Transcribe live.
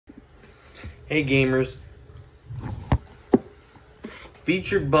Hey gamers,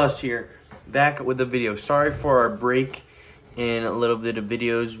 Featured Bus here, back with a video. Sorry for our break in a little bit of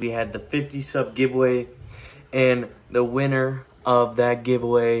videos. We had the 50 sub giveaway, and the winner of that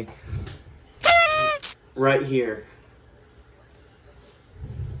giveaway right here.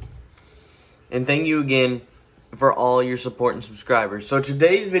 And thank you again for all your support and subscribers. So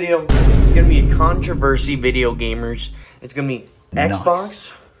today's video is gonna be a controversy video, gamers. It's gonna be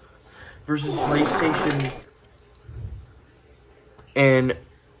Xbox versus PlayStation, and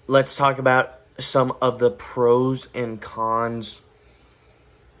let's talk about some of the pros and cons.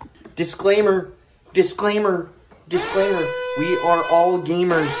 Disclaimer, disclaimer, disclaimer. We are all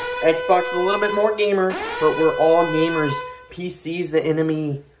gamers. Xbox is a little bit more gamer, but we're all gamers. PC's the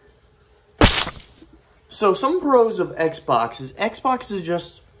enemy. So some pros of Xbox is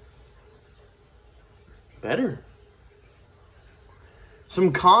just better.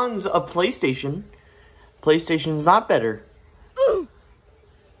 Some cons of PlayStation. PlayStation's not better.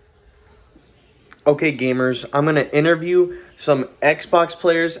 Okay, gamers, I'm going to interview some Xbox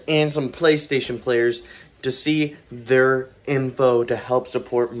players and some PlayStation players to see their info to help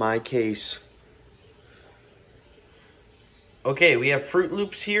support my case. Okay, we have Fruit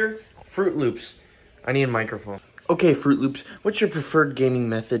Loops here. Fruit Loops, I need a microphone. Okay, Fruit Loops, what's your preferred gaming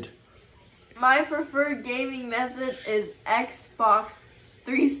method? My preferred gaming method is Xbox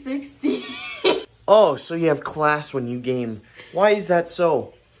 360. Oh, so you have class when you game. Why is that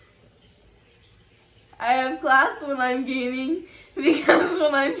so? I have class when I'm gaming because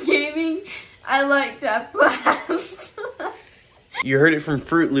when I'm gaming, I like to have class. You heard it from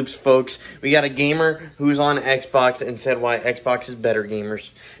Fruit Loops, folks. We got a gamer who's on Xbox and said why Xbox is better, gamers.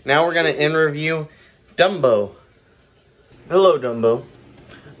 Now we're going to interview Dumbo. Hello, Dumbo.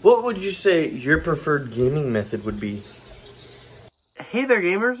 What would you say your preferred gaming method would be? Hey there,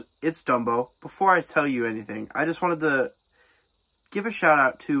 gamers. It's Dumbo. Before I tell you anything, I just wanted to give a shout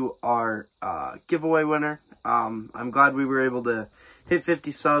out to our giveaway winner. I'm glad we were able to hit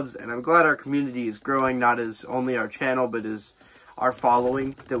 50 subs, and I'm glad our community is growing, not as only our channel, but as our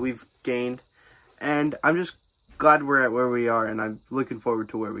following that we've gained. And I'm just glad we're at where we are, and I'm looking forward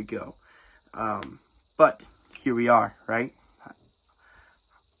to where we go. But here we are, right?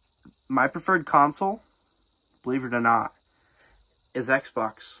 My preferred console, believe it or not, is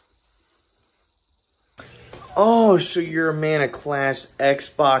Xbox. Oh, so you're a man of class.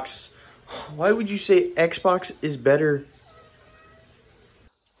 Xbox. Why would you say Xbox is better?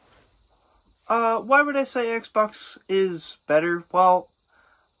 Why would I say Xbox is better? Well,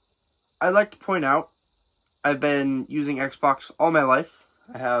 I'd like to point out I've been using Xbox all my life.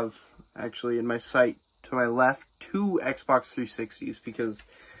 I have, actually, in my sight to my left, 2 Xbox 360s because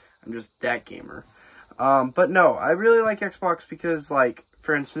I'm just that gamer. But no, I really like Xbox because, like,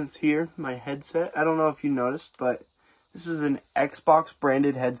 for instance, here, my headset, I don't know if you noticed, but this is an Xbox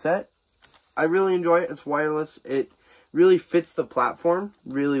branded headset. I really enjoy it. It's wireless. It really fits the platform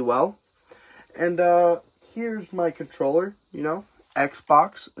really well. And here's my controller, you know,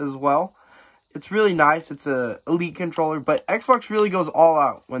 Xbox as well. It's really nice. It's a Elite controller, but Xbox really goes all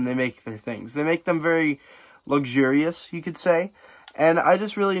out when they make their things. They make them very luxurious, you could say, and I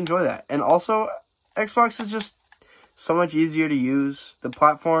just really enjoy that. And also, Xbox is just so much easier to use. The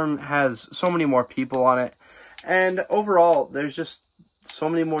platform has so many more people on it, and overall, there's just so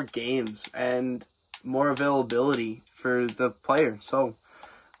many more games and more availability for the player. So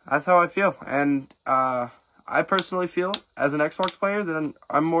that's how I feel, and I personally feel as an Xbox player that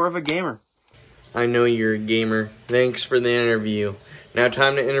I'm more of a gamer. I know you're a gamer. Thanks for the interview. Now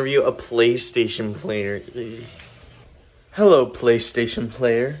time to interview a PlayStation player. Hello, PlayStation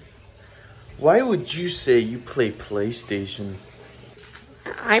player. Why would you say you play PlayStation?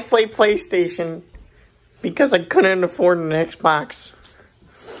 I play PlayStation because I couldn't afford an Xbox.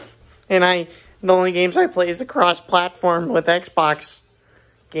 And the only games I play is a cross-platform with Xbox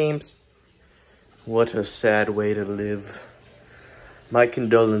games. What a sad way to live. My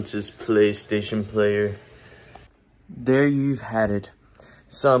condolences, PlayStation player. There you've had it.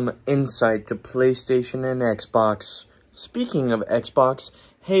 Some insight to PlayStation and Xbox. Speaking of Xbox,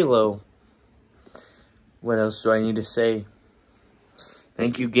 Halo. What else do I need to say?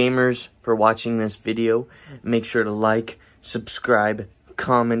 Thank you, gamers, for watching this video. Make sure to like, subscribe,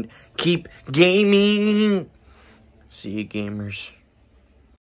 comment, keep gaming. See you, gamers.